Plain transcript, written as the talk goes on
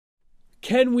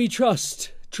Can we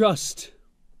trust? Trust.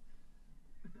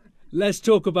 Let's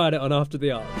talk about it on After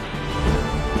the Ark.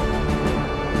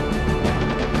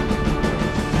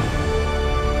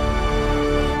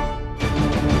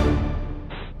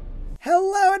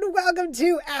 Hello and welcome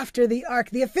to After the Ark,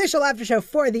 the official after show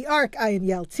for the Ark. I am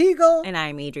Yel Teagle. And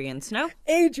I'm Adrian Snow.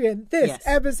 Adrian, this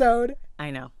episode.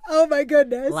 I know. Oh my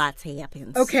goodness. Lots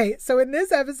happens. Okay, so in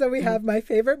this episode we have my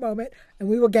favorite moment, and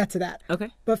we will get to that. Okay.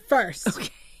 But first,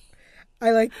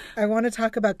 I want to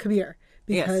talk about Kabir,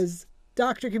 because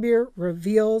Dr. Kabir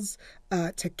reveals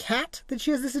to Kat that she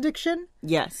has this addiction.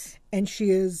 Yes. And she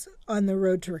is on the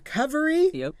road to recovery.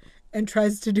 Yep. And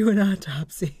tries to do an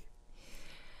autopsy.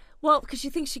 Well, because she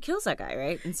thinks she kills that guy,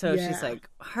 right? And so she's like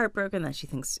heartbroken that she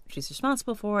thinks she's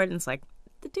responsible for it. And it's like,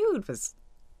 the dude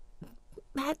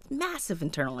had massive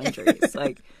internal injuries.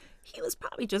 Like, he was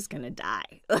probably just going to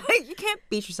die. Like, you can't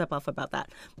beat yourself up about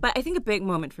that. But I think a big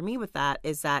moment for me with that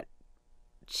is that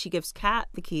she gives Kat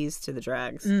the keys to the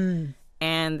drags.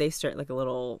 And they start like a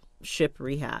little ship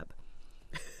rehab.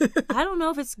 I don't know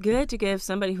if it's good to give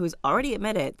somebody who's already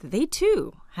admitted that they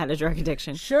too had a drug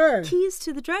addiction keys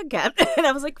to the drug cabinet. And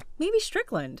I was like, maybe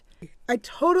Strickland. I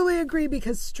totally agree,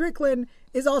 because Strickland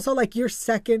is also like your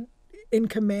second in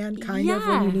command kind of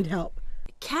when you need help.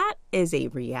 Kat is a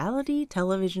reality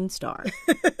television star.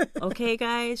 Okay,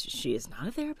 guys, she is not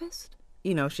a therapist.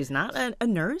 You know, she's not a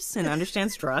nurse and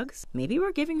understands drugs. Maybe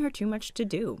we're giving her too much to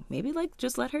do. Maybe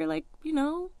just let her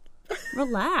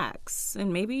relax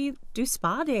and maybe do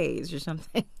spa days or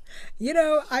something. You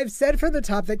know, I've said from the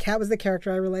top that Kat was the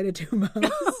character I related to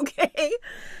most. Okay.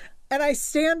 And I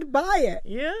stand by it.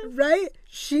 Yeah. Right?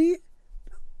 She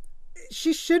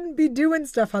shouldn't be doing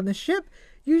stuff on the ship.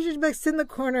 You should be sit in the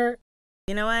corner.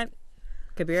 You know what?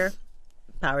 Kabir,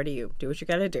 power to you. Do what you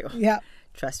gotta do. Yeah.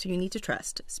 Trust who you need to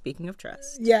trust. Speaking of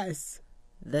trust. Yes.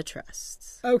 The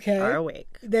trusts. Okay. Are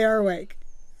awake. They are awake.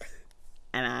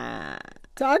 And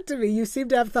talk to me. You seem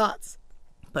to have thoughts.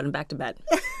 Put them back to bed.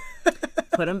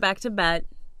 Put them back to bed.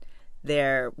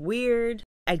 They're weird.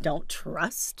 I don't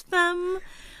trust them.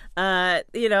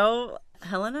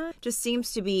 Helena just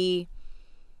seems to be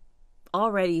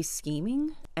already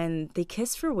scheming, and they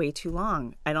kiss for way too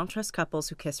long. I don't trust couples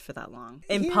who kiss for that long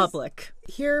in public.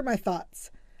 Here are my thoughts.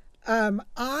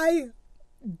 I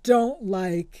don't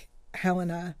like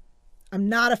Helena. I'm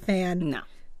not a fan. No.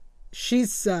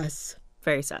 She's sus.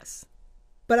 Very sus.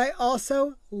 But I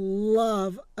also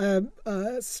love a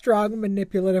strong,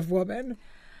 manipulative woman.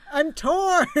 I'm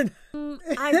torn.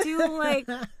 I do like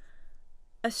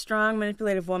a strong,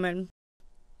 manipulative woman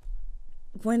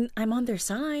when I'm on their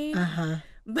side. Uh-huh.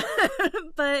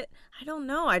 But I don't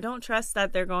know. I don't trust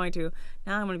that they're going to.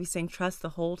 Now I'm going to be saying trust the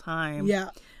whole time. Yeah.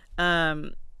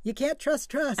 You can't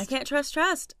trust trust. I can't trust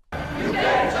trust. You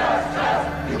can't trust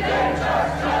trust. You can't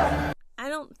trust trust. I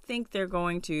don't think they're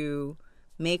going to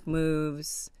make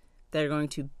moves that are going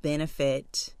to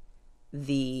benefit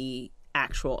the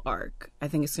actual Ark. I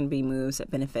think it's going to be moves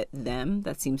that benefit them.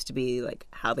 That seems to be like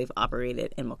how they've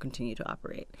operated and will continue to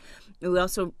operate. We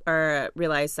also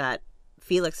realize that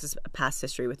Felix has a past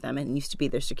history with them and used to be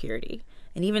their security,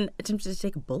 and even attempted to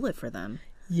take a bullet for them.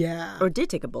 Yeah. Or did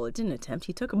take a bullet. Didn't attempt.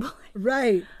 He took a bullet.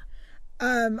 Right.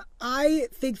 I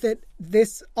think that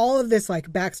all of this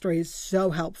backstory is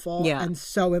so helpful and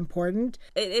so important.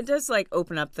 It does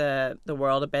open up the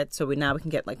world a bit, so now we can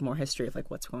get more history of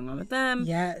what's going on with them.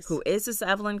 Yes. Who is this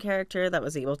Evelyn character that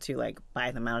was able to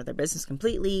buy them out of their business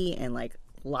completely and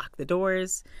lock the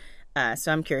doors. So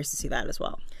I'm curious to see that as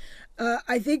well.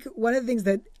 I think one of the things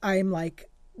that I'm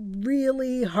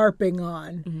really harping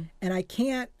on, and I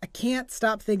can't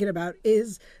stop thinking about,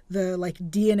 is the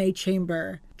DNA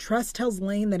chamber. Trust tells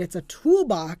Lane that it's a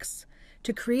toolbox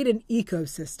to create an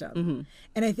ecosystem.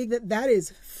 And I think that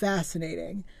is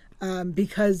fascinating,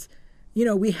 because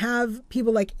we have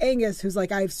people like Angus who's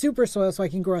I have super soil so I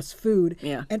can grow us food.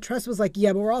 Yeah. And Trust was but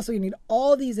we're also gonna need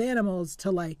all these animals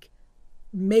to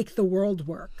make the world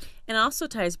work. And it also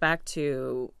ties back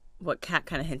to what Kat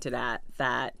kind of hinted at,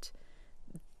 that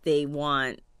they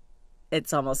want,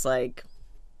 it's almost like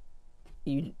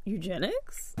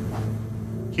eugenics?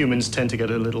 Humans tend to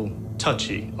get a little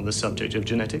touchy on the subject of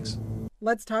genetics.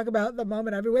 Let's talk about the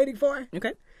moment I've been waiting for.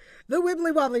 Okay. The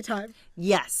wibbly wobbly time.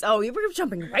 Yes. Oh, you were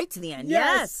jumping right to the end.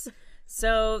 Yes.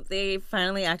 So they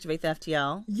finally activate the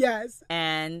FTL. Yes.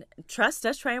 And Trust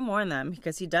does try and warn them,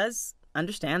 because he does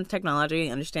understand the technology,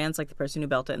 understands the person who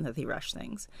built it and that he rushed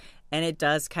things. And it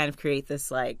does kind of create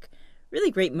this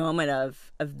really great moment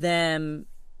of them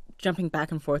jumping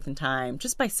back and forth in time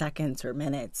just by seconds or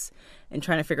minutes and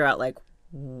trying to figure out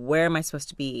where am I supposed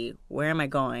to be? Where am I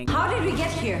going? How did we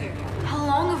get here? How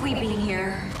long have we been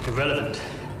here? Irrelevant.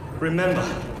 Remember.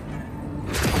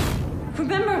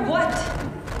 Remember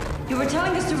what? You were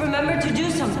telling us to remember to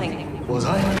do something. Was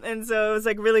I? And so it was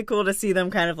like really cool to see them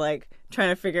kind of like trying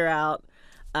to figure out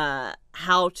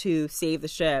how to save the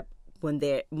ship when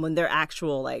their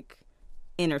actual like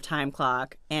inner time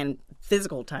clock and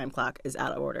physical time clock is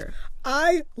out of order.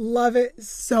 I love it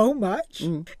so much.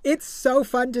 It's so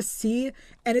fun to see,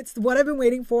 and it's what I've been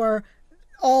waiting for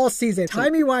all season.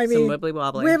 Timey-wimey. Some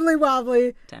wibbly-wobbly.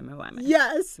 Wibbly-wobbly. Timey-wimey.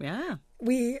 Yes. Yeah.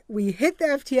 We hit the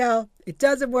FTL. It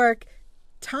doesn't work.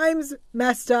 Time's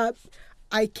messed up.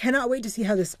 I cannot wait to see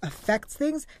how this affects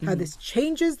things, how this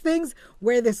changes things,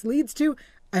 where this leads to.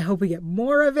 I hope we get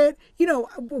more of it. You know,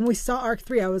 when we saw Ark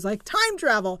 3, I was like, time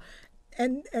travel.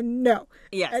 And no.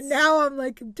 Yes. And now I'm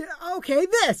like, okay,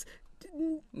 this.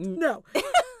 No.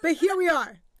 But here we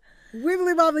are.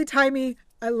 Wibbly wobbly timey.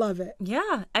 I love it.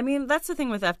 Yeah. I mean, that's the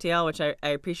thing with FTL, which I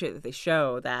appreciate that they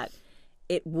show that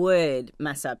it would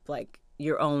mess up like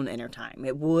your own inner time.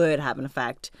 It would have an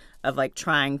effect of like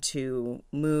trying to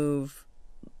move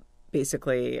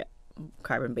basically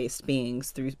carbon-based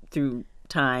beings through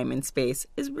time and space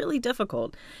is really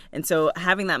difficult. And so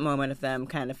having that moment of them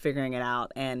kind of figuring it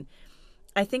out, and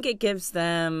I think it gives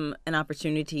them an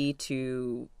opportunity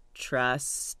to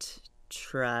trust,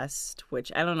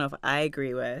 which I don't know if I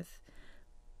agree with,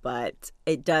 but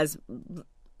it does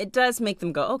make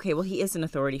them go, okay, well, he is an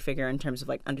authority figure in terms of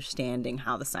like understanding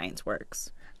how the science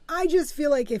works. I just feel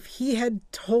like if he had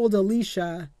told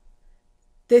Alicia,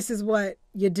 this is what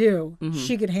you do,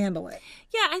 she could handle it.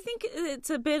 Yeah, I think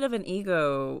it's a bit of an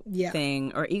ego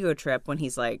thing or ego trip when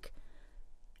he's like,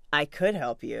 I could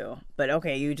help you, but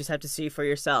okay, you just have to see for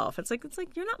yourself. It's like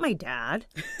you're not my dad.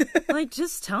 Like,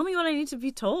 just tell me what I need to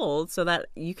be told so that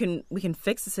we can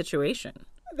fix the situation.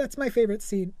 That's my favorite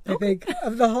scene, I think,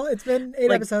 of the whole. It's been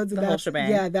 8 episodes. The whole shebang.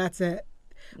 Yeah, that's it.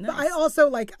 Nice. But I also,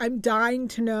 like, I'm dying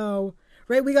to know,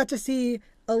 right? We got to see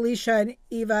Alicia and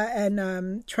Eva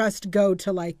and Trust go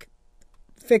to, like,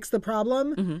 fix the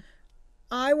problem.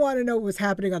 I want to know what was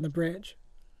happening on the bridge.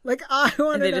 Like, I want to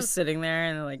know. And they're just sitting there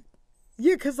and they're like,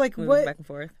 yeah, because, like, moving back and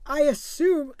forth. I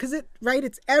assume, because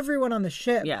it's everyone on the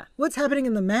ship. Yeah. What's happening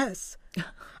in the mess?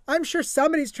 I'm sure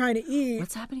somebody's trying to eat.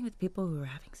 What's happening with people who are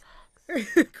having sex?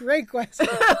 Great question.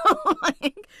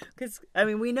 Because, I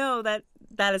mean, we know that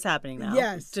is happening now.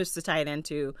 Yes. Just to tie it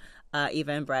into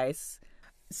Eva and Bryce.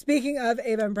 Speaking of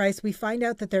Eva and Bryce, we find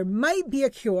out that there might be a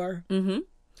cure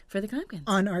for the Crampkins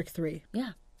on Ark 3.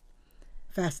 Yeah.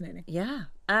 Fascinating. Yeah.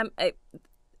 It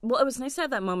was nice to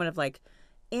have that moment of, like,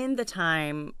 in the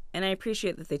time, and I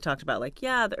appreciate that they talked about, like,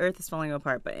 yeah, the Earth is falling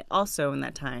apart, but also in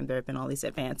that time there have been all these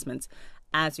advancements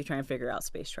as we try and figure out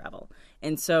space travel.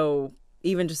 And so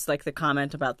even just, like, the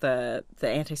comment about the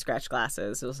anti-scratch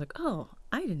glasses, it was like, oh,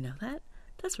 I didn't know that.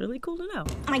 That's really cool to know.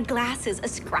 My glasses are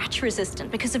scratch resistant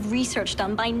because of research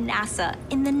done by NASA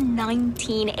in the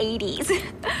 1980s.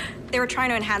 They were trying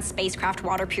to enhance spacecraft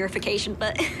water purification,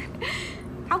 but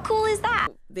how cool is that?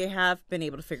 They have been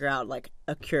able to figure out, like,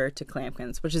 a cure to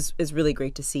Clampkins, which is really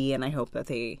great to see, and I hope that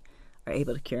they are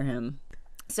able to cure him.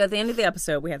 So at the end of the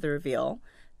episode, we have the reveal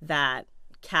that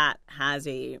Kat has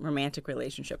a romantic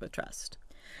relationship with Trust.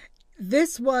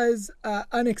 This was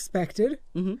unexpected,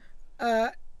 and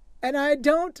I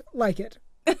don't like it.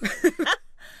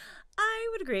 I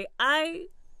would agree. I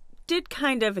did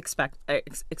kind of expect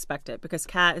it because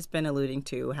Kat has been alluding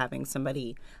to having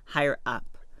somebody higher up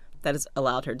that has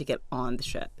allowed her to get on the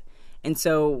ship. And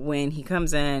so when he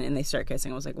comes in and they start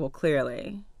kissing, I was like, well,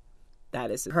 clearly that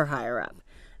is her higher up.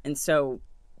 And so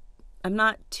I'm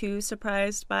not too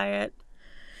surprised by it.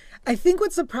 I think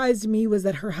what surprised me was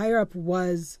that her higher up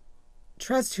was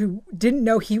Trust, who didn't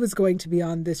know he was going to be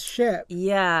on this ship.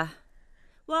 Yeah.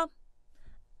 Well,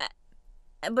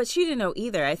 but she didn't know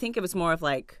either. I think it was more of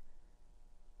like,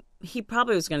 he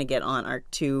probably was going to get on Ark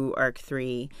 2, Ark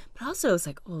 3. But also it was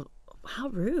like, oh, how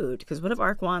rude. Because what if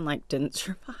Ark 1, like, didn't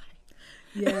survive?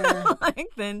 Yeah. Like,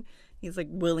 then he's, like,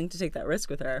 willing to take that risk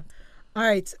with her. All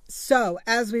right. So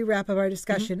as we wrap up our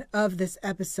discussion of this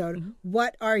episode,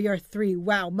 what are your 3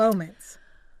 wow moments?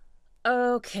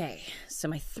 Okay. So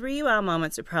my 3 wow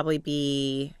moments would probably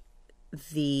be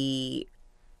the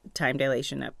time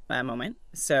dilation moment.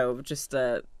 So just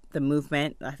the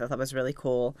movement. I thought that was really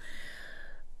cool.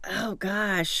 Oh,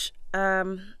 gosh.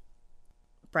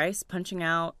 Bryce punching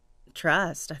out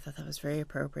Trust. I thought that was very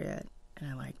appropriate,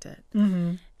 and I liked it.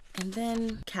 And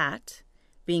then Kat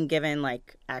being given,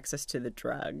 like, access to the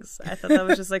drugs. I thought that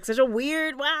was just, like, such a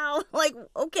weird, wow. Like,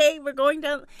 okay, we're going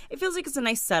down. It feels like it's a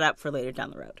nice setup for later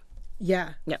down the road.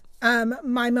 Yeah. Yep.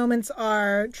 My moments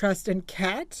are Trust and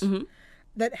Kat.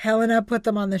 That Helena put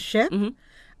them on the ship.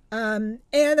 And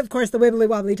of course the wibbly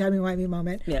wobbly timey wimey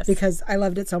moment. Yes. Because I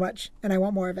loved it so much and I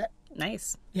want more of it.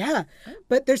 Nice. Yeah.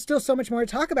 But there's still so much more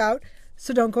to talk about,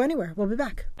 so don't go anywhere. We'll be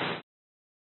back.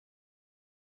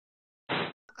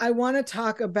 I want to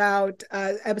talk about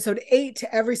episode 8,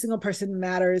 Every Single Person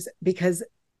Matters, because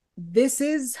this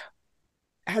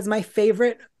has my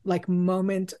favorite like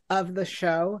moment of the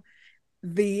show.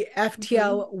 The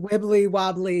FTL wibbly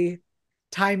wobbly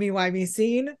timey wimey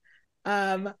scene.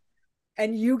 And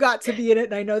you got to be in it.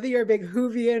 And I know that you're a big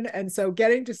Whovian. And so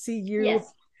getting to see you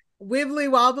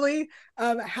wibbly wobbly.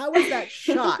 How was that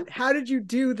shot? How did you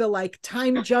do the like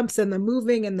time jumps and the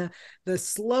moving and the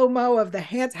slow-mo of the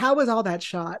hands? How was all that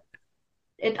shot?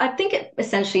 I think it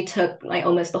essentially took like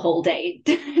almost the whole day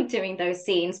doing those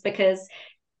scenes, because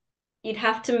you'd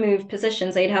have to move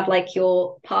positions. So you'd have like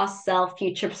your past self,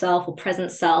 future self, or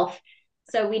present self.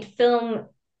 So we'd film.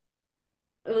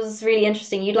 It was really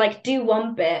interesting. You'd like do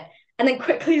one bit and then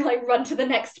quickly like run to the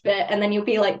next bit, and then you'll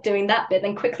be like doing that bit,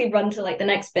 then quickly run to like the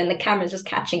next bit, and the camera's just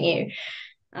catching you.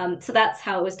 So that's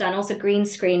how it was done. Also green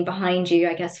screen behind you,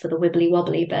 I guess, for the wibbly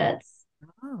wobbly bits.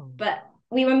 Oh. But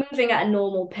we were moving at a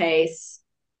normal pace,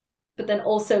 but then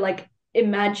also like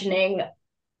imagining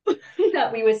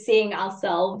that we were seeing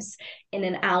ourselves in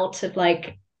and out of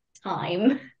like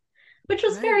time, which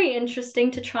was very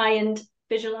interesting to try and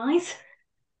visualize.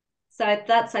 So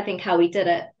that's, I think, how we did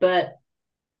it. But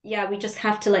yeah, we just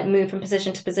have to like move from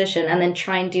position to position and then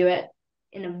try and do it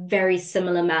in a very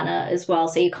similar manner as well.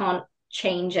 So you can't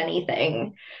change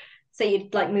anything. So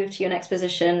you'd like move to your next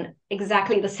position,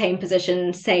 exactly the same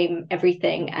position, same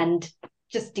everything, and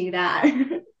just do that.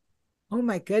 Oh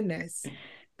my goodness.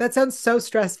 That sounds so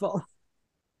stressful.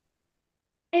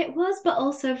 It was, but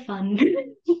also fun.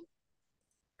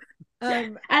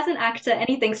 As an actor,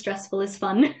 anything stressful is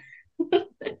fun.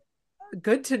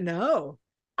 Good to know.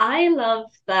 I love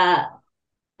that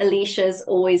Alicia's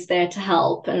always there to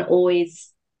help and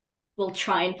always will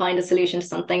try and find a solution to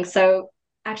something. So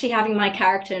actually having my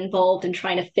character involved in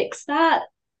trying to fix that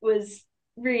was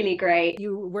really great.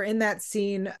 You were in that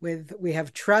scene we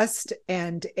have Trust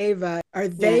and Ava. Are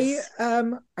they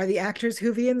are the actors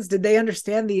Whovians? Did they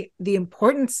understand the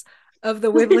importance of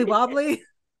the wibbly wobbly?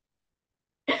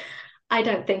 I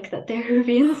don't think that they're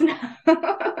Whovians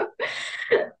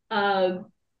now.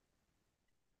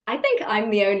 I think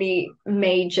I'm the only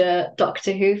major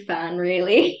Doctor Who fan,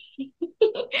 really.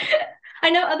 I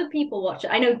know other people watch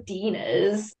it. I know Dean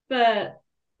is, but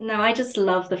no, I just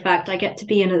love the fact I get to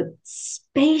be in a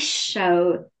space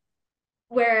show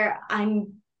where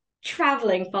I'm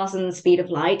traveling faster than the speed of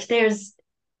light. There's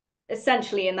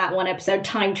essentially in that one episode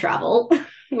time travel,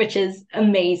 which is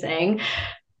amazing.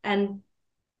 And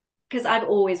because I've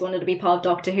always wanted to be part of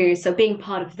Doctor Who, so being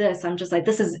part of this, I'm just like,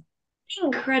 this is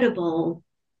incredible.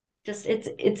 Just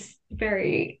it's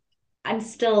very, I'm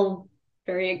still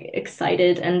very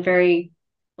excited and very,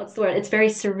 what's the word? It's very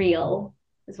surreal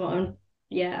is what I'm,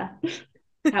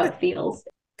 how it feels.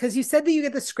 Because you said that you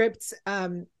get the scripts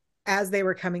as they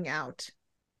were coming out.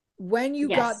 When you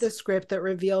got the script that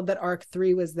revealed that Ark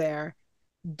 3 was there,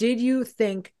 did you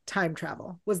think time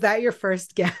travel? Was that your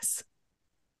first guess?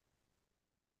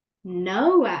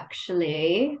 No,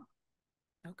 actually.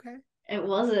 Okay. It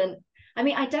wasn't. I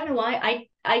mean, I don't know why.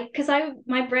 Because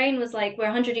my brain was like, we're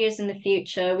 100 years in the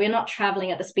future. We're not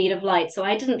traveling at the speed of light. So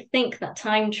I didn't think that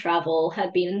time travel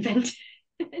had been invented.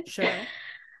 Sure.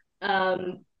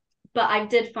 But I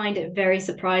did find it very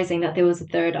surprising that there was a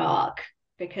third arc,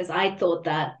 because I thought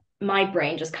that my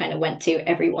brain just kind of went to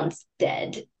everyone's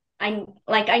dead. I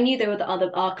knew there were the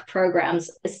other arc programs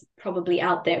probably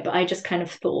out there, but I just kind of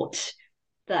thought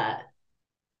that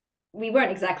we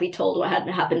weren't exactly told what had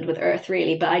happened with Earth,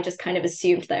 really, but I just kind of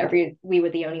assumed that we were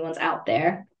the only ones out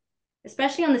there,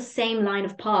 especially on the same line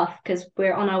of path, because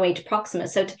we're on our way to Proxima.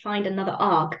 So to find another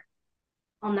arc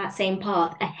on that same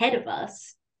path ahead of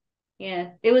us,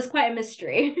 it was quite a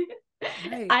mystery.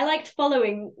 Right. I liked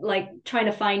following, like trying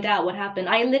to find out what happened.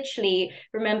 I literally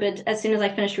remembered as soon as I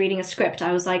finished reading a script,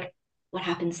 I was like, what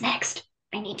happens next?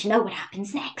 I need to know what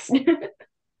happens next.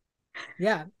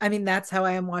 Yeah, I mean, that's how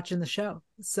I am watching the show.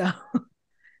 So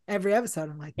every episode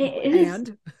I'm like,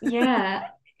 yeah.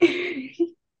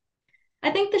 I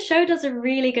think the show does a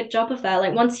really good job of that.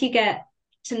 Like once you get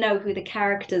to know who the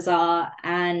characters are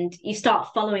and you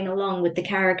start following along with the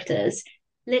characters,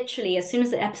 literally as soon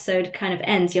as the episode kind of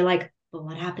ends, you're like, well,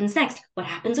 what happens next? What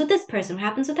happens with this person? What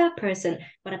happens with that person?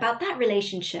 What about that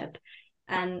relationship?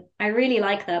 And I really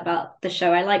like that about the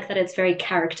show. I like that it's very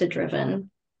character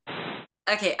driven.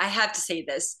 Okay, I have to say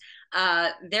this.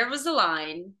 There was a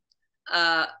line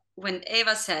when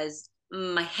Ava says,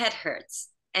 my head hurts,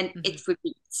 and it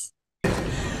repeats.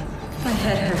 My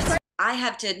head hurts. I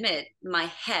have to admit, my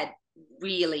head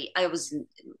really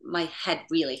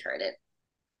hurted.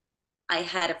 I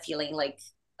had a feeling like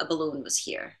a balloon was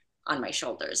here on my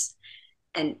shoulders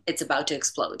and it's about to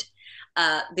explode.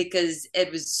 Because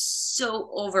it was so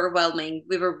overwhelming.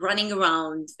 We were running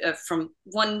around from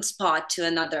one spot to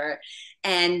another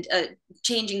and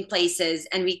changing places.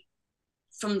 And we,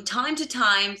 from time to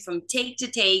time, from take to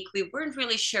take, we weren't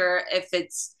really sure if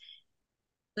it's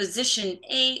position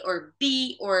A or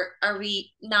B, or are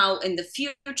we now in the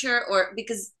future, or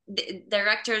because the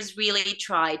directors really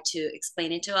tried to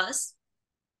explain it to us.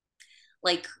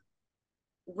 Like,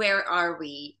 where are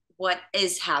we? What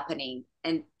is happening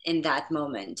in that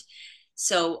moment?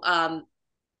 So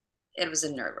it was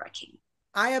a nerve-wracking.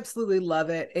 I absolutely love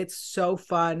it. It's so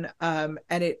fun. And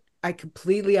I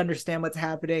completely understand what's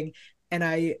happening. And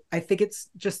I think it's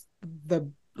just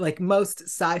the most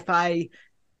sci-fi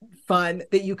fun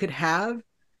that you could have.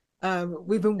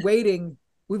 We've been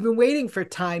waiting for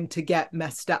time to get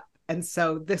messed up. And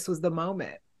so this was the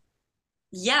moment.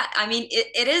 Yeah, I mean,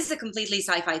 it is a completely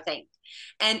sci-fi thing.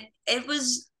 And it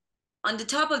was, on the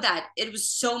top of that, it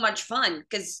was so much fun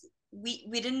because we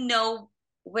didn't know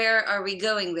where are we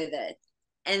going with it.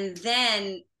 And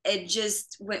then it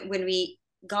just, when we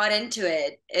got into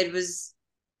it, it was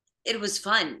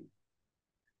fun.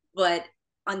 But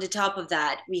on the top of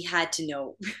that, we had to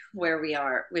know where we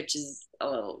are, which is a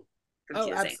little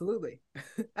confusing. Oh, absolutely.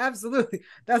 Absolutely.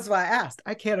 That's why I asked.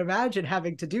 I can't imagine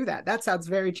having to do that. That sounds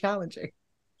very challenging.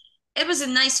 It was a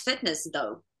nice fitness,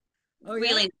 though. Oh, yeah?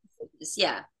 Really nice fitness.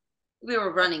 Yeah. We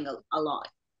were running a lot.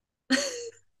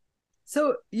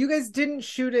 So you guys didn't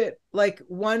shoot it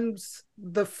once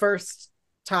the first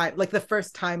time, the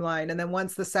first timeline, and then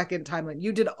once the second timeline.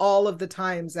 You did all of the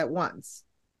times at once.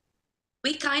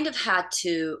 We kind of had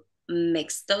to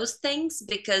mix those things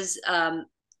because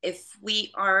if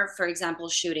we are, for example,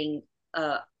 shooting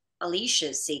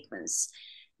Alicia's sequence,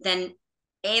 then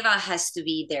Ava has to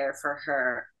be there for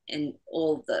her in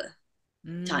all the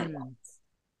timelines.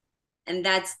 And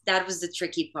that was the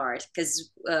tricky part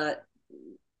because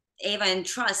Ava and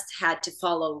Trust had to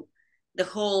follow the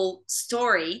whole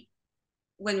story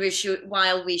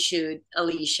while we shoot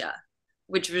Alicia,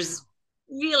 which was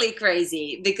really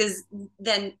crazy because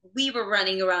then we were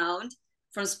running around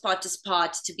from spot to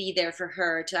spot to be there for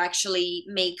her, to actually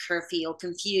make her feel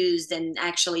confused and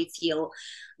actually feel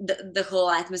the whole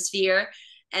atmosphere.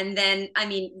 And then, I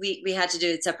mean, we had to do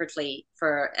it separately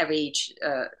for each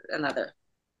another.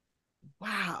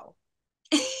 Wow.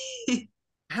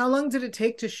 How long did it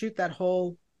take to shoot that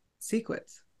whole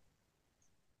sequence?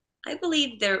 I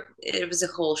believe it was a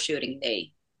whole shooting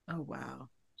day. Oh, wow.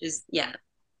 Just, yeah.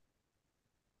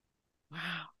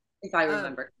 Wow. If I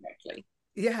remember correctly.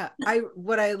 Yeah.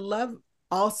 What I love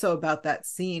also about that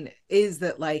scene is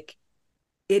that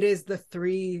it is the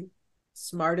three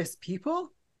smartest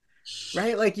people,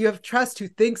 right? You have Trust, who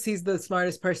thinks he's the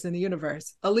smartest person in the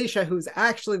universe, Alicia, who's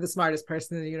actually the smartest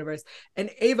person in the universe, and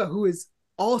Ava, who is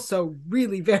also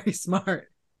really very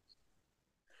smart.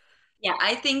 Yeah,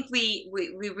 I think we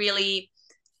really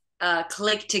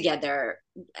clicked together.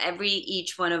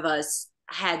 Each one of us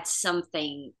had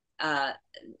something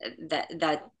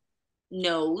that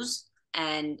knows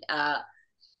and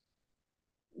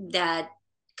that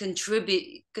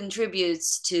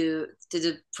contributes to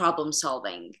the problem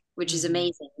solving, which is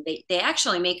amazing. They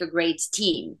actually make a great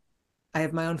team. I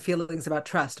have my own feelings about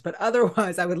Trust, but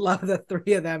otherwise I would love the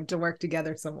three of them to work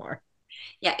together some more.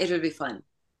 Yeah, it would be fun.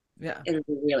 Yeah, it would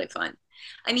be really fun.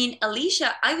 I mean,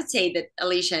 Alicia, I would say that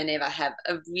Alicia and Ava have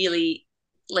a really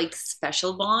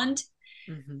special bond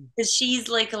because she's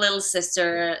like a little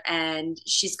sister and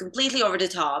she's completely over the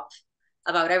top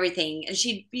about everything, and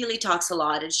she really talks a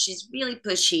lot and she's really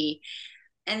pushy.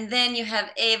 And then you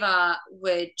have Ava,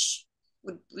 which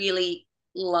would really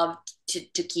love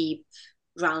to keep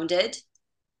grounded,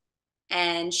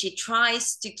 and she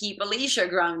tries to keep Alicia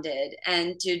grounded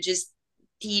and to just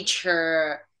teach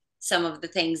her some of the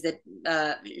things that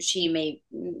she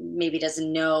maybe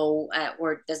doesn't know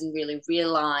or doesn't really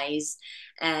realize,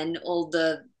 and all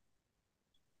the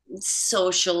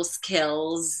social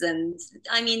skills. And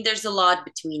I mean, there's a lot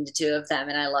between the two of them,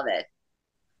 and I love it.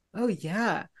 Oh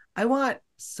yeah, I want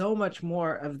so much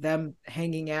more of them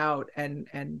hanging out and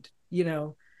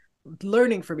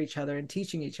learning from each other and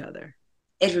teaching each other.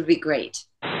 It would be great.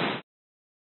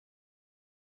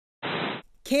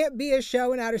 Can't be a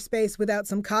show in outer space without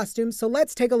some costumes, so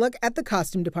let's take a look at the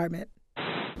costume department.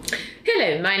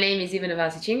 Hello, my name is Ivana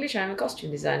Vasic English. I'm a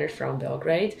costume designer from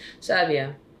Belgrade,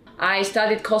 Serbia. I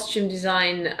studied costume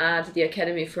design at the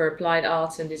Academy for Applied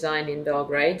Arts and Design in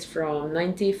Belgrade from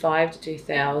 95 to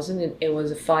 2000. It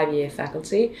was a 5-year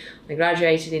faculty. I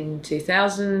graduated in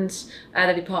 2000 at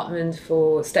a department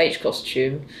for stage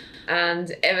costume.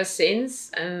 And ever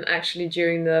since, and actually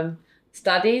during the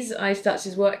studies, I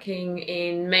started working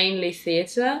in mainly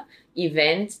theatre,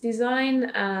 event design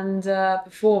and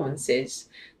performances.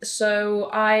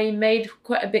 So I made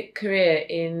quite a big career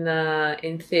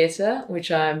in theatre,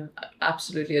 which I'm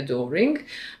absolutely adoring.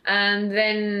 And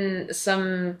then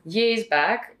some years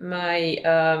back, my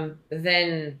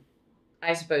then,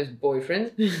 I suppose,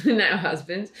 boyfriend, now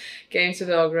husband, came to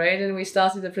Belgrade and we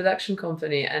started a production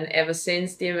company. And ever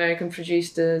since, the American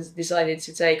producers decided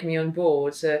to take me on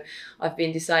board. So I've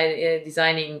been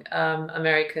designing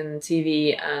American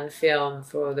TV and film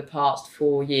for the past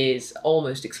 4 years,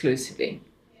 almost exclusively.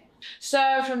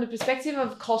 So from the perspective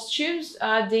of costumes,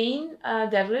 Dean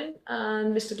Devlin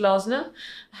and Mr. Glasner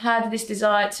had this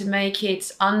desire to make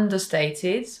it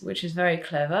understated, which is very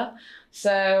clever.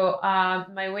 So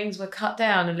my wings were cut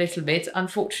down a little bit,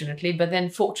 unfortunately, but then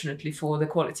fortunately for the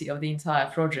quality of the entire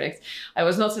project, I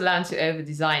was not allowed to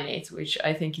over-design it, which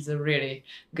I think is a really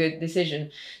good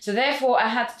decision. So therefore, I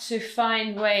had to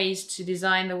find ways to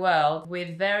design the world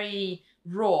with very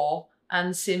raw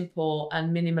and simple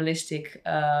and minimalistic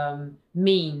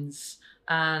means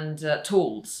and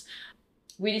tools.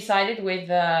 We decided with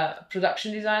a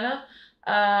production designer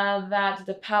that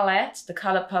the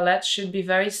color palette should be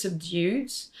very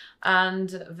subdued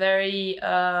and very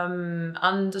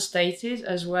understated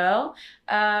as well.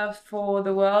 For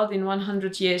the world in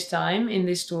 100 years' time in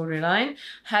this storyline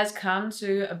has come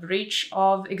to a breach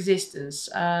of existence,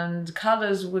 and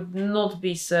colors would not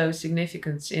be so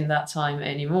significant in that time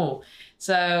anymore.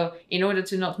 So in order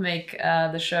to not make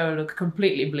the show look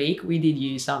completely bleak, we did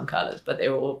use some colors, but they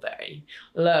were all very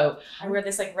low. I wear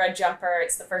this like red jumper.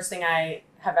 It's the first thing I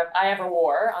ever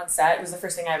wore on set. It was the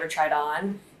first thing I ever tried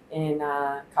on in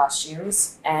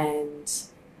costumes, and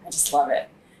I just love it.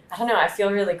 I don't know, I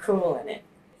feel really cool in it.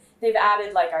 They've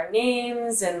added like our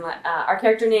names and our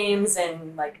character names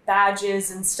and like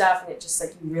badges and stuff, and it just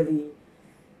like the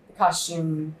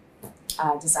costume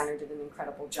designer did an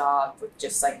incredible job with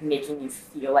just like making you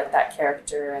feel like that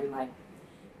character and like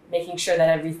making sure that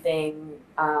everything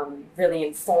really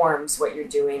informs what you're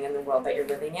doing in the world that you're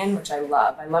living in, which I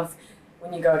love. I love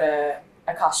when you go to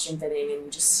a costume fitting and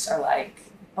you just are like,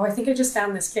 oh, I think I just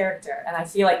found this character. And I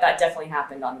feel like that definitely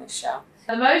happened on this show.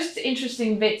 The most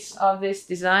interesting bits of this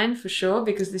design, for sure,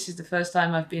 because this is the first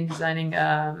time I've been designing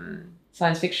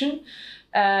science fiction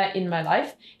in my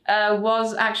life,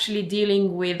 was actually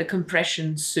dealing with the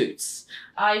compression suits.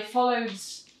 I followed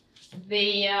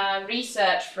the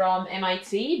research from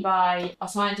MIT by a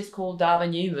scientist called Dava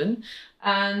Newman,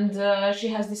 and she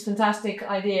has this fantastic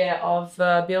idea of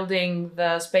building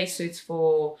the spacesuits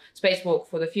for spacewalk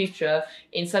for the future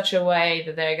in such a way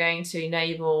that they're going to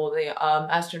enable the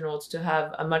astronauts to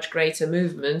have a much greater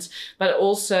movement, but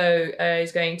also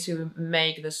is going to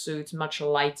make the suit much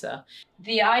lighter.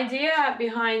 The idea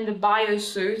behind the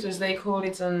biosuit, as they call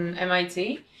it on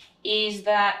MIT, is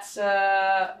that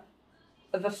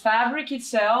the fabric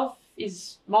itself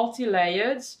is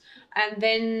multi-layered, and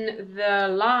then the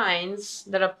lines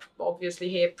that are obviously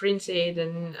here printed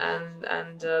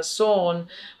and sewn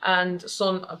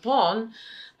upon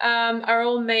are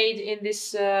all made in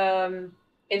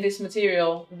this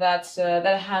material that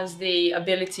has the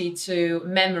ability to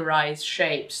memorize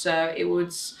shapes. So it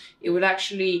would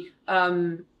actually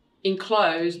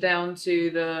enclose down to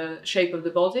the shape of the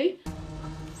body.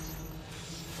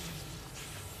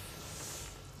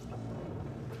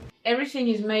 Everything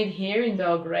is made here in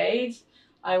Belgrade.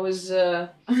 I was,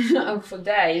 for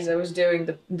days, I was doing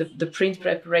the print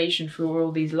preparation for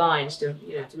all these lines to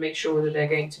make sure that they're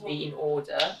going to be in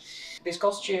order. This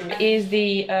costume is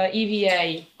the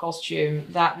EVA costume.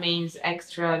 That means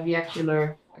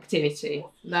extravehicular activity.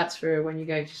 That's for when you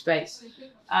go to space.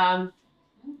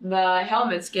 The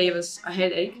helmets gave us a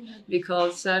headache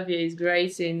because Serbia is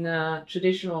great in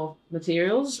traditional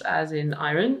materials, as in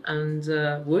iron and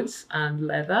wood and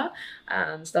leather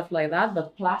and stuff like that,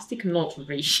 but plastic not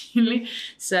really.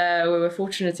 So we were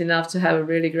fortunate enough to have a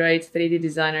really great 3D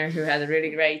designer who had a really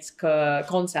great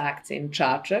contact in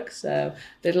Čačak. So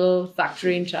little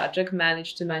factory in Čačak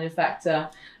managed to manufacture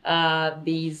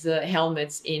these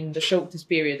helmets in the shortest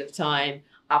period of time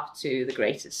up to the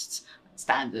greatest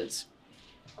standards.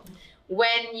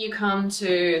 When you come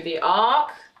to the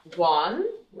Ark One,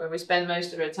 where we spend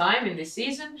most of our time in this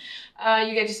season,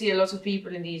 you get to see a lot of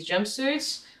people in these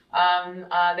jumpsuits.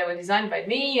 They were designed by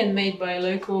me and made by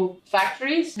local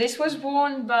factories. This was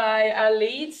worn by our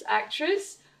lead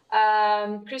actress,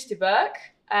 Christy Burke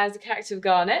as the character of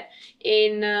Garnet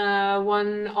in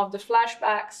one of the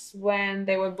flashbacks when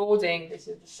they were boarding. This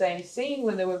is the same scene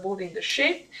when they were boarding the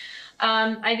ship.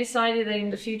 I decided that in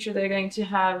the future they're going to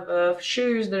have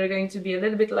shoes that are going to be a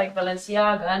little bit like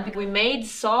Balenciaga, and we made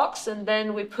socks and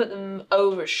then we put them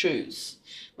over shoes.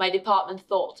 My department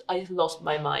thought I lost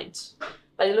my mind,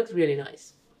 but it looked really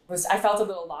nice. I felt a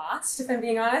little lost, if I'm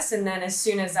being honest, and then as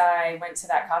soon as I went to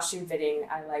that costume fitting,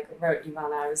 I wrote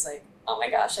Ivana. I was like, oh my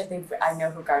gosh, I think I know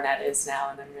who Garnet is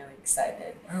now, and I'm really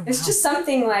excited. Oh, it's just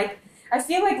something I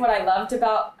feel like what I loved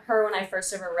about her when I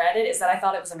first ever read it is that I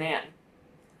thought it was a man.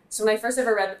 So when I first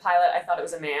ever read the pilot, I thought it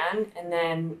was a man, and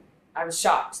then I was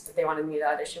shocked that they wanted me to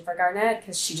audition for Garnet,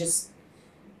 because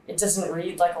it doesn't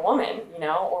read like a woman,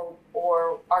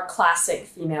 or our classic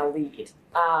female lead.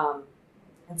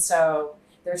 And so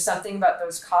there's something about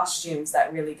those costumes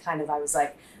that really I was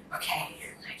like, okay,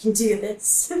 I can do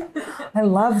this. I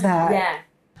love that. Yeah.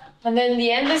 And then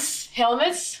the endless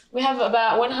helmets, we have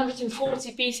about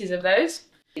 140 pieces of those.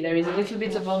 There is a little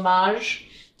bit of homage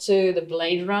to the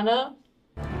Blade Runner.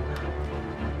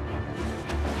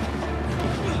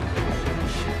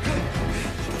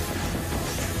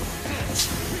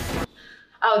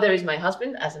 Oh, there is my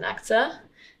husband as an actor.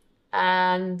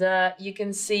 And you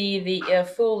can see the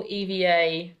full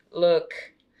EVA look.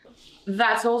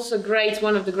 That's also great.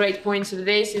 One of the great points of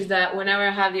this is that whenever I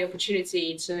have the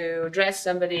opportunity to dress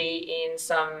somebody in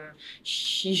some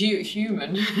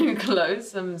human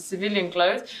clothes, some civilian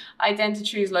clothes, I tend to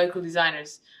choose local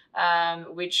designers,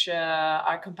 which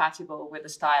are compatible with the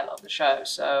style of the show.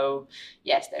 So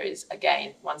yes, there is,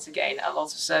 once again, a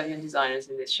lot of Serbian designers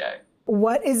in this show.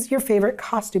 What is your favorite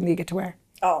costume that you get to wear?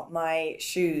 Oh, my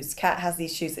shoes. Kat has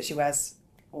these shoes that she wears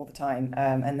all the time,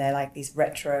 and they're like these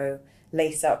retro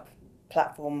lace-up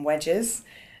platform wedges,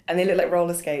 and they look like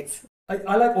roller skates.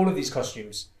 I like all of these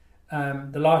costumes.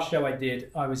 The last show I did,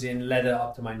 I was in leather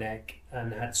up to my neck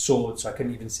and had swords, so I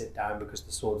couldn't even sit down because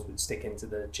the swords would stick into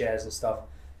the chairs and stuff.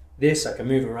 This, I can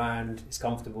move around, it's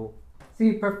comfortable. So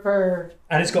you prefer...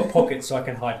 And it's got pockets so I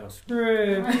can hide my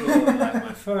script or like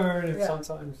my phone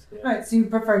sometimes. Yeah. Right, so you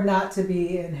prefer not to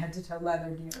be in head-to-toe leather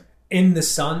gear? In the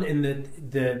sun, in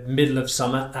the middle of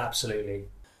summer, absolutely.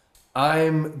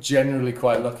 I'm generally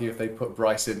quite lucky if they put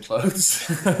Bryce in clothes,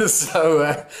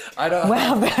 so I don't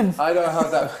have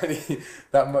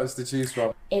that much to choose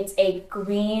from. It's a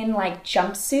green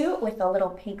jumpsuit with a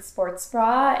little pink sports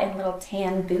bra and little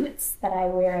tan boots that I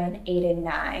wear in 8 and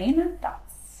 9.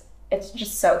 It's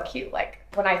just so cute.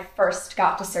 When I first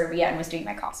got to Serbia and was doing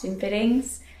my costume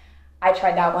fittings, I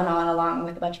tried that one on along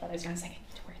with a bunch of others, and I was like, I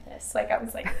need to wear this. I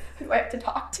was like, who do I have to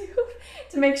talk to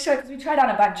make sure? Because we tried on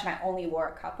a bunch and I only wore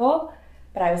a couple,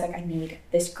 but I was like, I need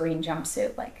this green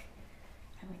jumpsuit.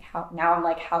 How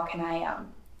can I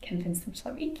convince them to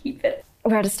let me keep it?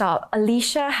 Where to start?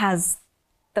 Alicia has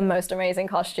the most amazing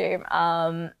costume.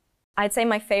 I'd say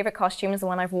my favorite costume is the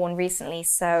one I've worn recently,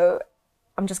 so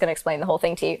I'm just going to explain the whole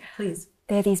thing to you. Please.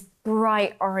 They're these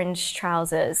bright orange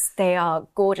trousers. They are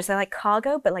gorgeous. They're like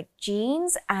cargo, but like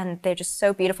jeans, and they're just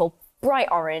so beautiful. Bright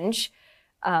orange,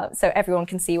 so everyone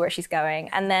can see where she's going.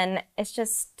 And then it's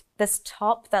just this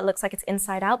top that looks like it's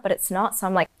inside out, but it's not. So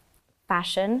I'm like,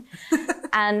 fashion.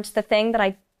 And the thing that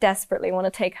I desperately want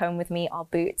to take home with me are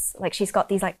boots. She's got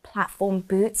these platform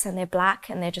boots, and they're black,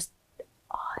 and they're just,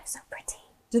 they're so pretty.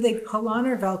 Do they pull on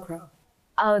or Velcro?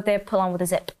 Oh, they pull on with a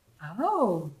zip.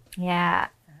 Oh. Yeah.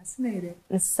 Fascinating.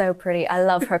 It's so pretty. I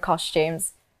love her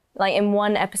costumes. In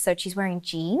one episode, she's wearing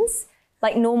jeans,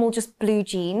 normal, just blue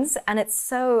jeans. And it's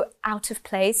so out of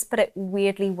place, but it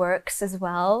weirdly works as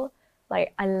well. I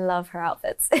love her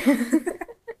outfits.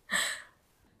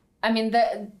 I mean,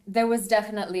 there was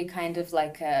definitely kind of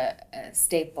a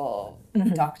staple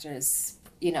doctor's,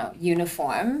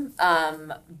 uniform.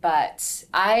 But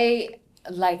I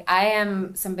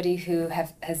am somebody who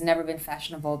has never been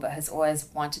fashionable, but has always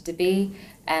wanted to be.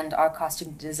 And our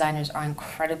costume designers are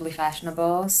incredibly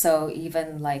fashionable. So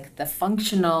even the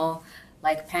functional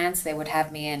pants they would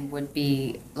have me in would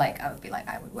be I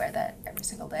would wear that every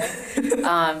single day.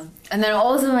 And then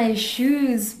also my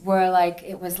shoes were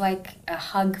it was like a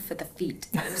hug for the feet.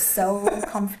 It was so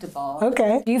comfortable.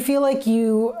 Okay. Do you feel like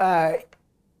you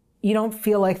don't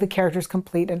feel like the character's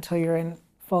complete until you're in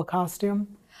full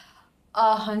costume?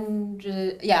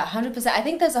 100%. I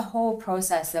think there's a whole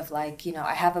process of I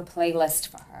have a playlist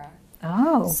for her.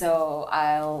 Oh. So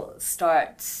I'll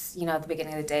start, at the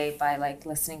beginning of the day by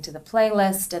listening to the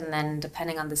playlist, and then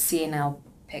depending on the scene, I'll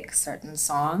pick certain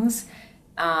songs.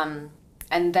 And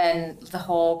then the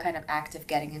whole kind of act of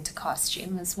getting into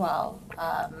costume as well.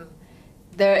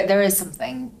 There is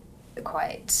something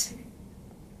quite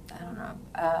don't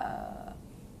know,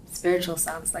 spiritual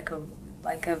sounds like a,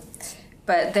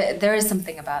 but there is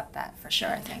something about that for sure,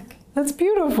 I think. That's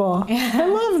beautiful. I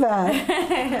love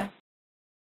that.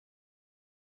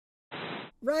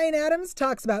 Ryan Adams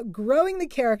talks about growing the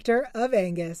character of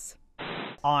Angus.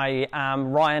 I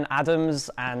am Ryan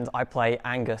Adams, and I play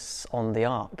Angus on the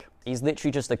Ark. He's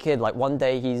literally just a kid. Like, one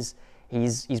day he's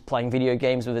playing video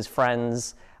games with his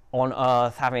friends on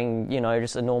Earth, having, you know,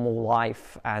 just a normal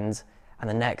life, and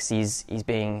the next he's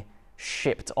being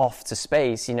shipped off to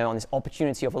space, you know, on this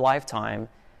opportunity of a lifetime,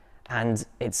 and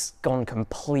it's gone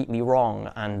completely wrong.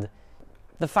 And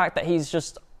the fact that he's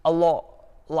just a lot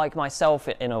like myself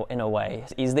in a way.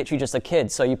 He's literally just a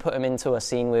kid, so you put him into a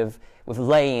scene with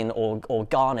Lane or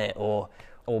Garnet or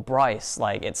Bryce,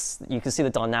 like, you can see the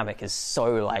dynamic is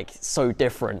so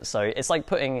different. So it's like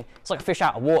a fish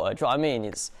out of water, do you know what I mean?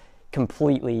 It's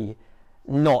completely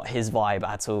not his vibe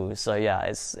at all. So yeah,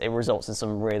 it results in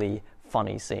some really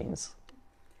funny scenes.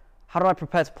 How did I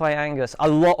prepare to play Angus? A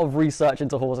lot of research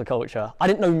into horticulture. I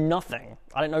didn't know nothing.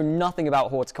 I didn't know nothing about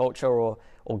horticulture or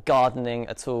gardening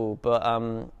at all, but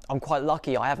I'm quite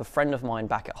lucky. I have a friend of mine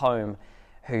back at home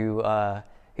who's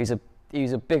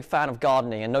a big fan of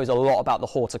gardening and knows a lot about the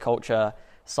horticulture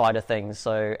side of things.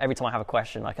 So every time I have a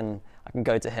question, I can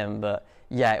go to him. But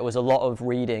yeah, it was a lot of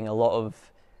reading, a lot of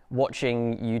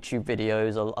watching YouTube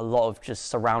videos, a lot of just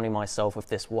surrounding myself with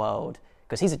this world,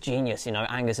 because he's a genius. You know,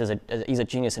 Angus he's a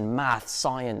genius in math,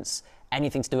 science,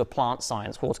 anything to do with plant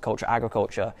science, horticulture,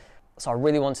 agriculture. So I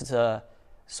really wanted to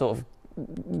sort of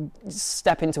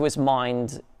step into his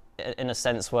mind in a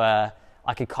sense where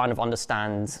I could kind of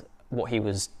understand what he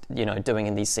was, you know, doing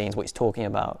in these scenes, what he's talking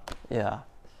about. Yeah.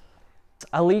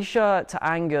 Alicia to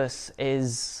Angus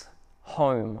is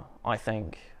home, I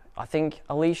think. I think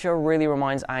Alicia really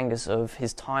reminds Angus of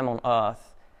his time on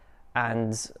Earth,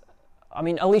 and I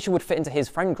mean, Alicia would fit into his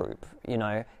friend group, you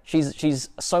know. She's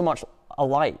so much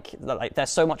alike, like they're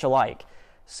so much alike.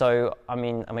 So I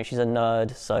mean she's a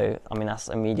nerd, so I mean that's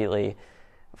immediately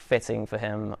fitting for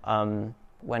him.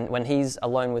 When he's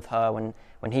alone with her, when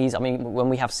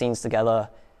we have scenes together,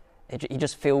 he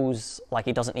just feels like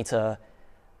he doesn't need to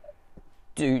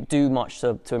do much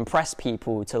to impress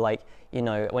people, to, like, you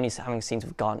know, when he's having scenes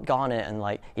with Garnet and,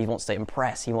 like, he wants to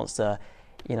impress, he wants to,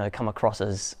 you know, come across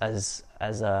as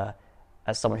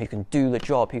someone who can do the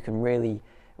job, who can really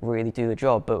do the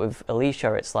job. But with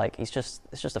Alicia, it's like it's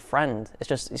just a friend.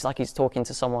 It's like he's talking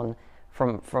to someone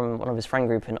from one of his friend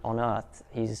group on Earth.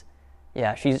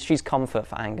 She's comfort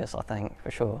for Angus, I think,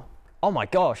 for sure. Oh my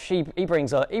gosh, he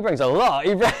brings a lot. He brings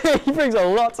a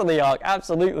lot to the Ark,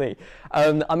 absolutely.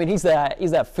 I mean, he's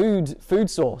their food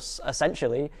source,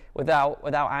 essentially. Without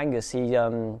Angus,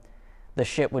 the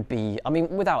ship would be. I mean,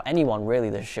 without anyone really,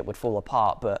 the ship would fall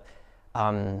apart. But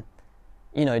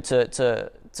you know,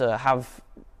 to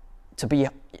be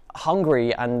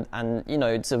hungry and you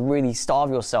know, to really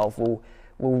starve yourself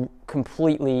will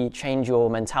completely change your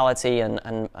mentality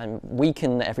and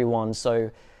weaken everyone.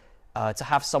 So to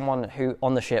have someone who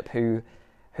on the ship who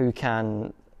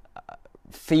can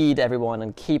feed everyone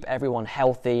and keep everyone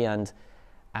healthy and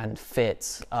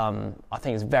fit, I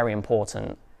think is very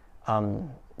important.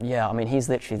 Yeah, I mean, he's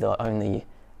literally the only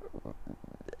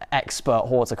expert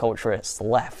horticulturist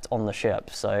left on the ship.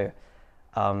 So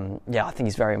yeah, I think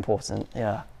he's very important.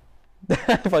 Yeah.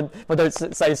 if I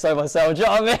don't say so myself, do you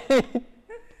know what I mean?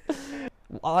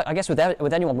 I guess with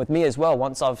anyone, with me as well,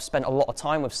 once I've spent a lot of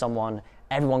time with someone,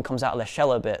 everyone comes out of their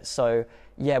shell a bit. So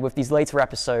yeah, with these later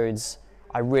episodes,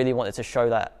 I really wanted to show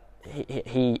that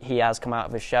he has come out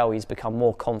of his shell. He's become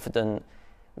more confident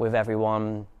with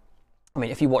everyone. I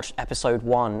mean, if you watch episode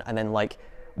 1 and then like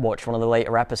watch one of the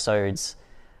later episodes,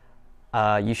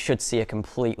 you should see a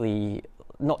completely,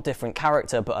 not different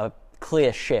character, but a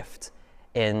clear shift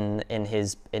in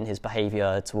his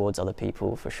behavior towards other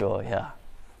people, for sure. Yeah.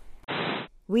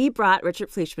 We brought Richard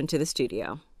Fleeshman to the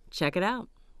studio. Check it out.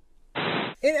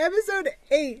 In episode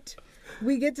 8,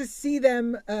 we get to see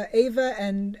them, Ava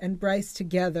and Bryce,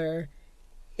 together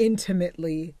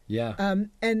intimately. Yeah.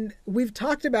 And we've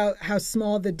talked about how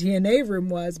small the DNA room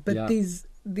was, but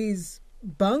these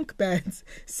bunk beds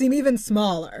seem even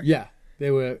smaller. Yeah,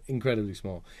 they were incredibly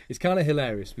small. It's kind of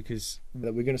hilarious because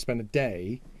we're going to spend a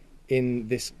day in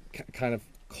this kind of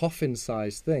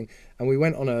coffin-sized thing, and we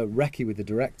went on a recce with the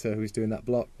director who was doing that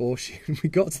block. Or we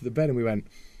got to the bed and we went,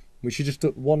 she just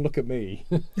took one look at me,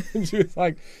 and she was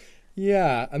like,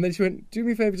 "Yeah," and then she went, "Do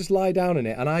me a favour, just lie down in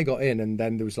it." And I got in, and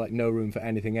then there was like no room for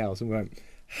anything else, and we went,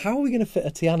 "How are we going to fit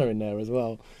a Tiana in there as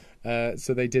well?"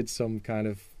 So they did some kind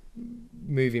of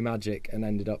movie magic and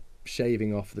ended up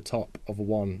shaving off the top of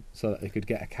one so that they could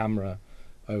get a camera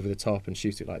over the top and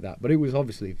shoot it like that. But it was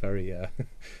obviously very,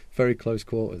 very close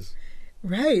quarters.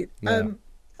 Right. Yeah.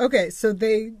 Okay, so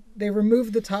they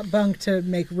removed the top bunk to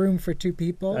make room for two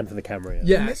people. And for the camera,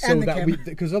 Yeah, so that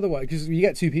because otherwise, because you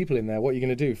get two people in there, what are you going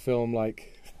to do? Film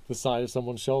like the side of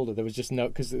someone's shoulder? There was just no,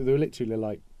 because they were literally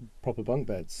like proper bunk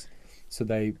beds. So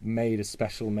they made a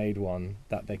special made one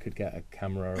that they could get a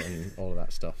camera and all of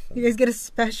that stuff. You guys get a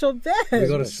special bed. We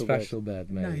got a special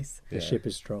bed made. Nice. The ship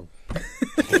is strong.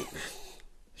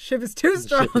 Ship is too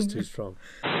strong. The ship is too strong.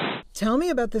 Tell me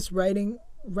about this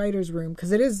writer's room,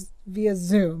 because it is via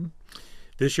Zoom.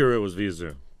 This year it was via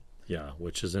Zoom, yeah,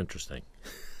 which is interesting.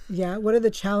 Yeah, what are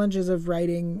the challenges of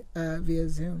writing via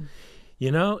Zoom?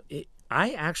 You know,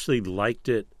 I actually liked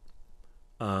it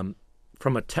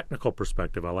from a technical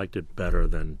perspective. I liked it better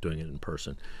than doing it in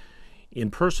person. In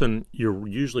person, you're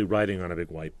usually writing on a big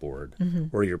whiteboard,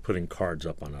 or you're putting cards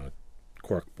up on a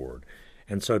cork board.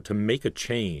 And so to make a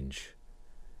change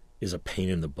is a pain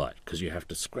in the butt, because you have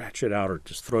to scratch it out or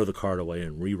just throw the card away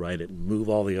and rewrite it and move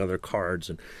all the other cards,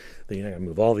 and then you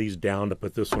move all these down to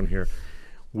put this one here.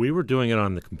 We were doing it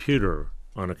on the computer,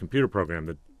 on a computer program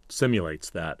that simulates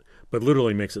that, but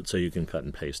literally makes it so you can cut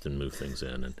and paste and move things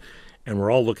in. And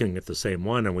we're all looking at the same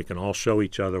one, and we can all show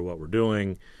each other what we're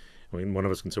doing. I mean, one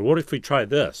of us can say, what if we try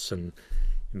this? And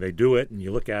they do it, and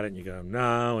you look at it, and you go,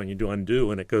 no, and you do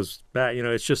undo, and it goes back. You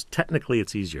know, it's just technically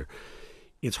it's easier.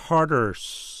 It's harder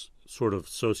sort of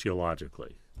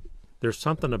sociologically. There's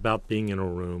something about being in a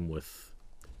room with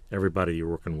everybody you're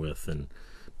working with and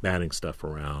batting stuff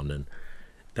around, and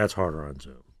that's harder on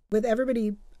Zoom. With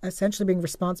everybody essentially being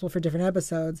responsible for different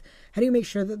episodes, how do you make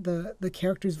sure that the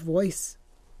character's voice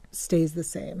stays the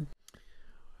same?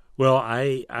 Well,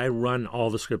 I run all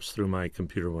the scripts through my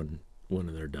computer when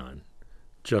they're done,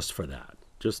 just for that,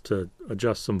 just to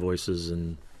adjust some voices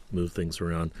and move things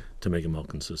around to make them all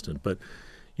consistent. But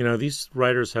you know, these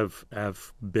writers have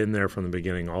been there from the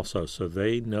beginning also, so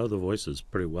they know the voices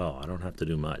pretty well. I don't have to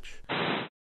do much.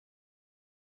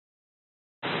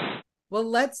 Well,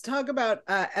 let's talk about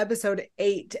episode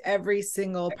 8, Every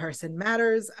Single Person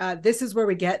Matters. This is where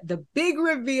we get the big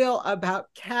reveal about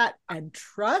Kat and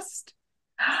Trust.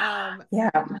 Yeah.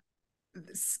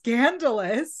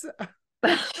 Scandalous.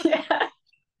 Yeah.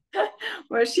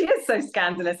 Well, she is so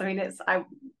scandalous. I mean,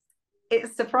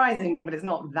 it's surprising, but it's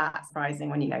not that surprising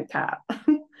when you know Kat.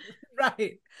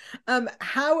 Right.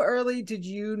 How early did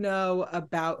you know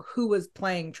about who was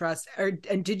playing Trust,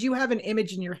 and did you have an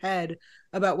image in your head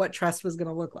about what Trust was going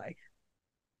to look like?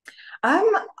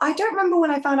 I don't remember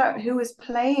when I found out who was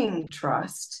playing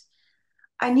Trust.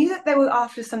 I knew that they were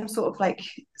after some sort of like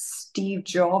Steve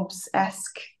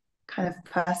Jobs-esque kind of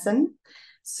person.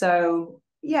 So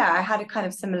yeah, I had a kind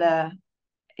of similar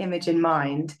image in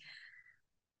mind.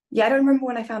 Yeah, I don't remember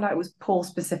when I found out it was Paul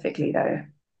specifically, though.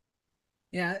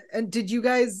 Yeah, and did you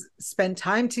guys spend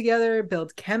time together,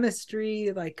 build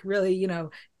chemistry, like really, you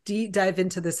know, deep dive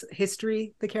into this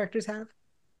history the characters have?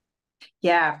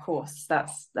 Yeah, of course.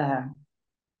 That's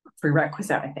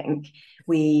prerequisite, I think.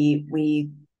 We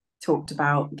talked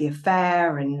about the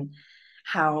affair and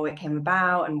how it came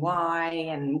about and why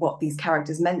and what these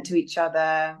characters meant to each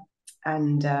other,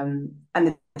 and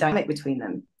the dynamic between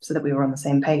them, so that we were on the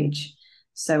same page.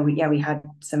 So we had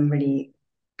some really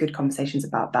good conversations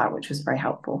about that, which was very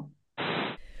helpful.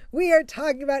 We are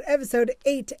talking about episode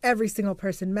 8, Every Single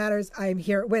Person Matters. I am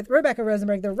here with Rebecca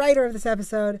Rosenberg, the writer of this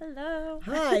episode. Hello.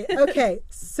 Hi. Okay,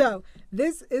 so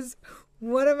this is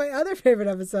one of my other favorite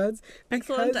episodes.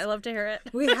 Excellent. I love to hear it.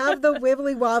 We have the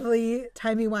wibbly wobbly,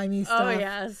 timey-wimey stuff. Oh,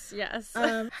 yes.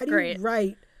 How do you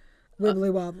write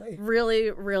wibbly wobbly? Really,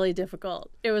 really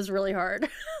difficult. It was really hard.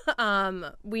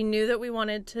 We knew that we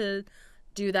wanted to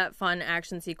do that fun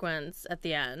action sequence at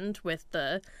the end with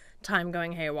the time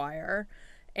going haywire.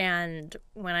 And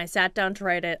when I sat down to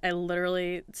write it, I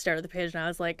literally stared at the page and I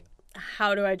was like,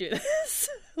 how do I do this?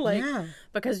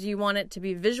 Because you want it to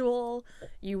be visual.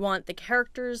 You want the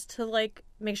characters to like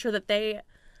make sure that they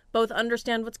both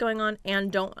understand what's going on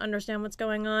and don't understand what's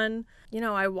going on. You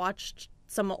know, I watched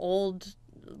some old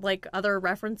like other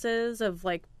references of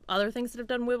like other things that have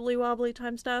done wibbly wobbly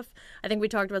time stuff. I think we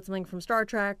talked about something from Star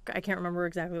Trek. I can't remember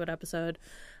exactly what episode.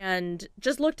 And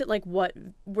just looked at like what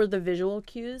were the visual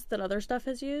cues that other stuff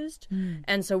has used.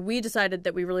 And so we decided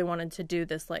that we really wanted to do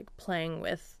this like playing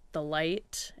with the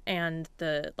light and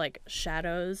the like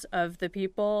shadows of the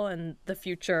people and the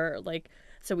future, like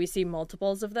so we see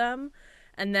multiples of them.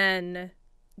 And then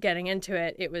getting into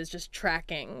it, it was just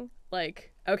tracking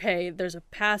like, okay, there's a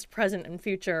past, present, and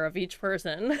future of each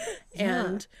person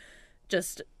and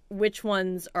just which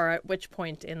ones are at which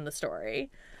point in the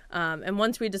story. And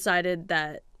once we decided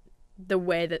that the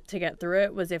way that to get through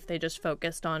it was if they just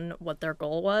focused on what their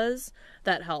goal was.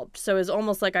 That helped. So it was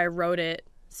almost like I wrote it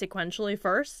sequentially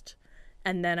first,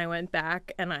 and then I went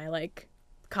back and I like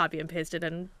copy and pasted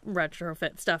and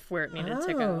retrofit stuff where it needed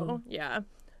to go. Yeah.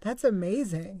 That's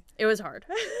amazing. It was hard.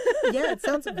 Yeah, it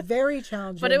sounds very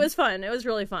challenging. But it was fun. It was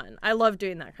really fun. I love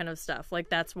doing that kind of stuff. Like,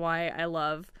 that's why I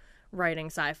love writing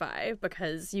sci-fi,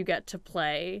 because you get to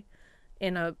play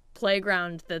in a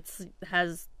playground that's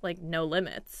has like no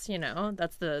limits, you know?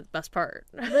 That's the best part.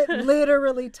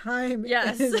 Literally time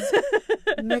yes. is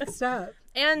mixed up.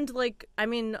 And like, I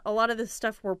mean, a lot of this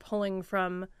stuff we're pulling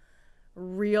from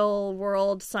real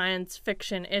world science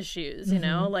fiction issues, you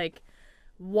know? Like,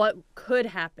 what could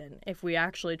happen if we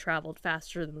actually traveled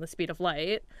faster than the speed of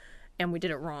light and we did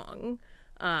it wrong?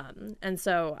 And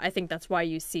so I think that's why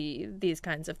you see these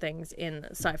kinds of things in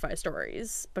sci-fi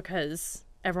stories, because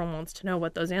everyone wants to know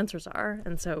what those answers are.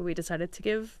 And so we decided to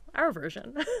give our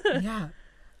version. Yeah,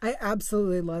 I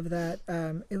absolutely love that.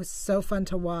 It was so fun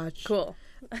to watch. Cool.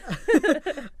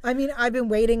 I mean, I've been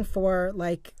waiting for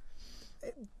like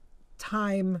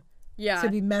time to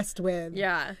be messed with.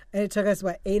 Yeah. And it took us,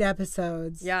 8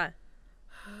 episodes? Yeah.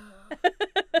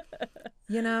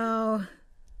 You know,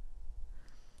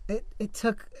 it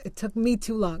took me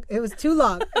too long. It was too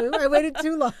long. I waited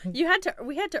too long. We had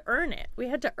to earn it. We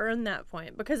had to earn that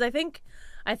point, because I think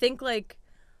like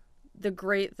the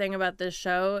great thing about this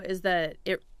show is that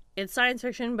it's science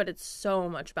fiction, but it's so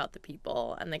much about the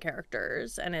people and the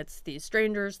characters, and it's these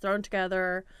strangers thrown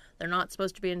together. They're not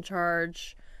supposed to be in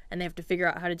charge, and they have to figure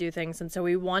out how to do things. And so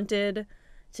we wanted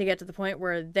to get to the point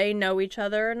where they know each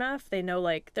other enough. They know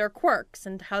like their quirks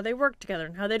and how they work together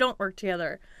and how they don't work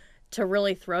together, to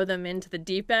really throw them into the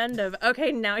deep end of,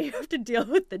 okay, now you have to deal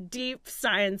with the deep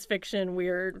science fiction,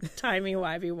 weird,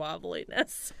 timey-wimey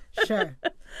wobbliness. Sure.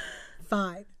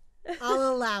 Fine.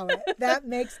 I'll allow it. That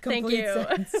makes complete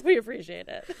sense. We appreciate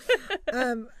it.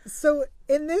 So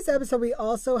in this episode, we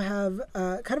also have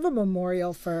kind of a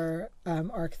memorial for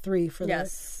Arc 3 for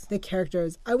the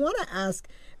characters. I want to ask,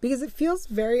 because it feels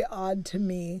very odd to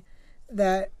me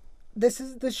that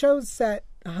the show's set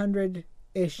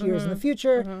 100-ish years in the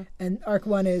future, and Arc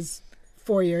 1 is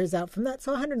 4 years out from that,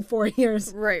 so 104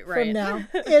 years from now,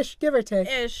 ish, give or take.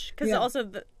 Ish, because also,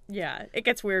 it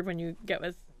gets weird when you get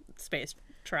with space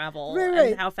travel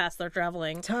and how fast they're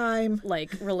traveling. Time.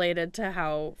 Like, related to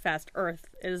how fast Earth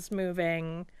is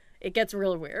moving. It gets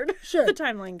real weird. Sure. The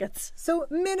timeline gets... So,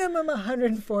 minimum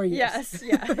 104 years. Yes,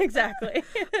 yeah, exactly.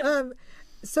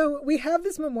 So we have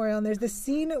this memorial, and there's this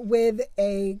scene with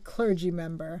a clergy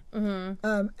member.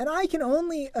 And I can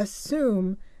only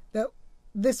assume that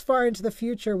this far into the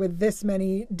future, with this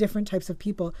many different types of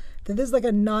people, that this is like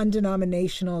a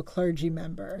non-denominational clergy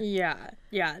member. Yeah.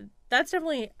 That's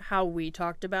definitely how we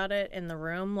talked about it in the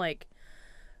room. Like,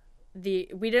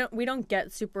 we don't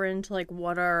get super into like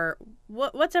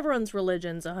what's everyone's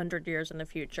religions 100 years in the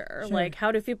future. Sure. Like,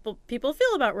 how do people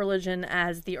feel about religion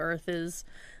as the Earth is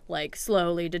like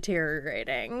slowly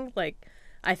deteriorating? Like,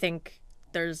 I think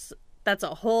that's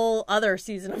a whole other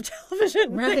season of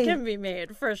television that can be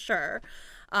made for sure.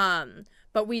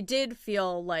 But we did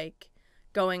feel like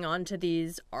going on to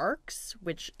these arcs,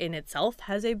 which in itself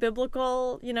has a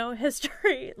biblical,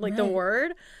 history, like the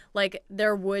word, like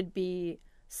there would be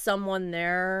someone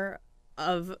there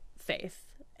of faith.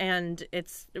 And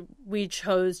we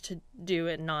chose to do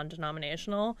it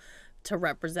non-denominational to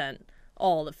represent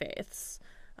all the faiths.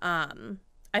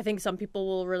 I think some people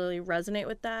will really resonate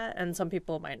with that, and some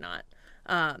people might not.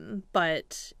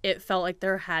 But it felt like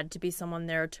there had to be someone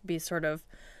there to be sort of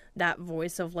that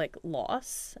voice of like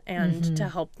loss and to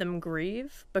help them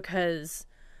grieve, because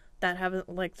that haven't,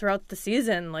 like, throughout the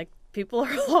season, like, people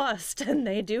are lost and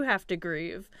they do have to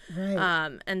grieve.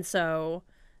 And so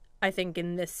I think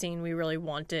in this scene we really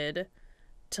wanted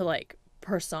to like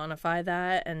personify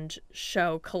that and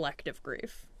show collective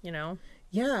grief,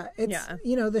 Yeah,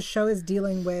 the show is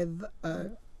dealing with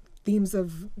themes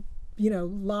of,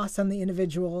 loss on the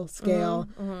individual scale.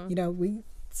 We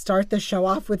start the show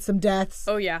off with some deaths.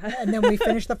 Oh, yeah. And then we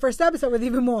finish the first episode with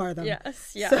even more of them.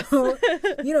 Yes. So,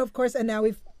 of course, and now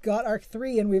we've got Arc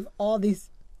 3 and we've all these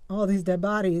dead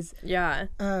bodies. Yeah.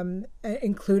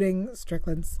 Including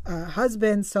Strickland's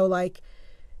husband. So, like,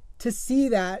 to see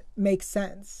that makes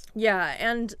sense. Yeah,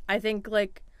 and I think,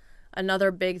 like,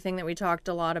 another big thing that we talked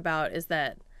a lot about is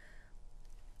that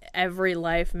every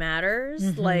life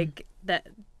matters. Like, that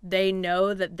they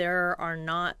know that there are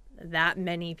not that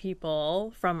many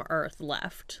people from Earth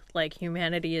left. Like,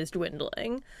 humanity is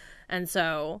dwindling. And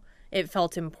so it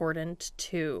felt important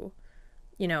to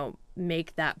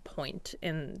make that point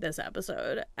in this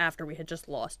episode after we had just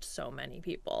lost so many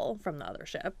people from the other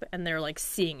ship, and they're like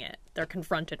seeing it. They're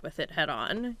confronted with it head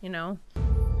on,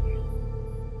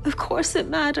 Of course it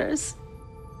matters.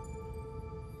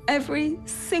 Every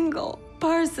single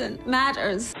person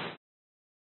matters.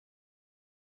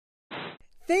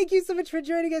 Thank you so much for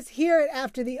joining us here at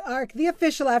After the Ark, the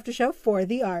official after show for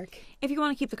the Ark. If you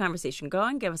want to keep the conversation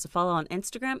going, give us a follow on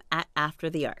Instagram at After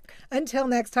the Ark. Until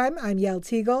next time, I'm Yael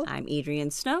Teagle. I'm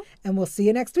Adrienne Snow. And we'll see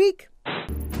you next week.